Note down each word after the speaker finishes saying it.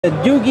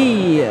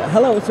DOOGEE,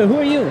 hello, so who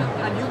are you?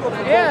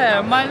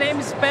 Yeah, my name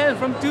is Ben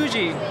from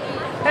DOOGEE.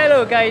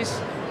 Hello guys.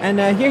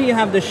 And here you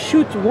have the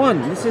Shoot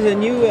 1. This is a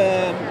new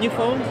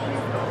phone?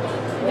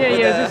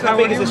 This how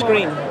big is the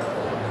screen?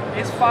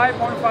 It's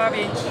 5.5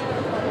 inch.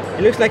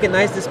 It looks like a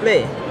nice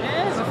display.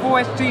 Yeah, it's a Full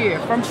HD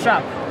from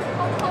Sharp.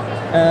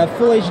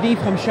 Full HD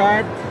from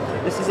Sharp.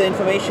 This is the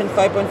information,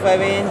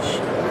 5.5 inch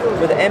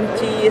with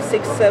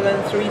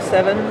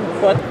MT6737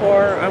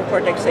 quad-core ARM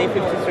Cortex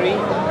A53.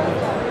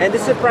 And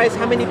this is a price,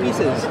 how many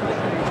pieces?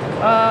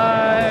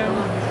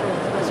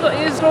 So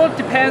it all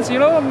depends, you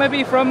know,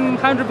 maybe from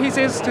 100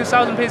 pieces to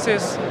 1,000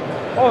 pieces.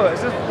 Oh,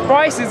 the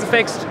price is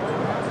fixed.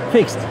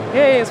 Fixed?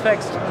 Yeah, it's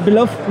fixed.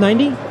 Below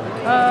 90?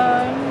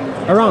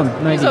 Around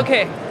 90? It's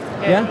okay.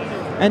 Yeah?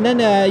 And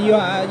then you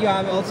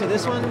have also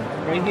this one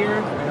right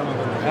here.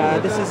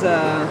 This is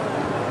a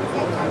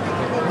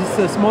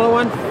smaller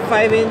one,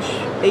 5 inch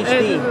HD.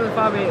 This is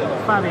 5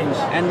 inch.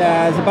 And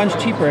it's a bunch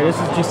cheaper. This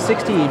is just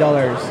 $60.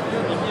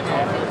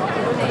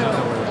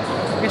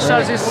 It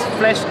shows this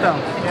flash down.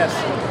 Yes.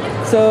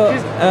 So,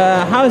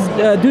 how is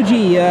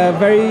DOOGEE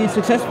very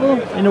successful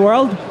in the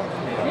world?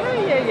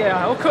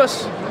 Yeah, of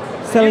course.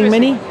 Selling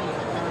many?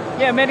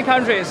 Yeah, many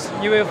countries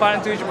you will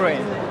find DOOGEE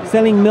brand.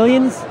 Selling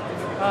millions?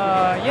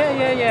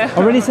 Yeah.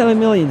 Already selling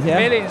millions, yeah?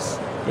 Millions.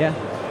 Yeah.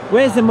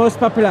 Where is the most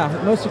popular,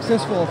 most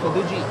successful for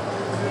DOOGEE?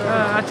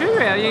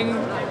 Algeria in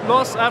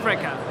North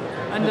Africa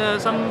and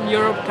some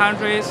Europe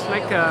countries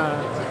like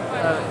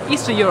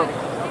Eastern Europe,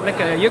 like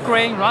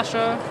Ukraine,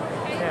 Russia.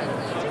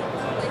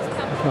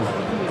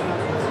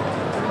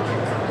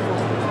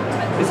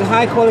 It's a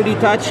high quality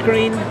touch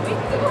screen.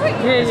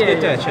 Yeah, it's good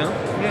touch, huh?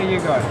 Yeah, you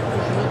got it.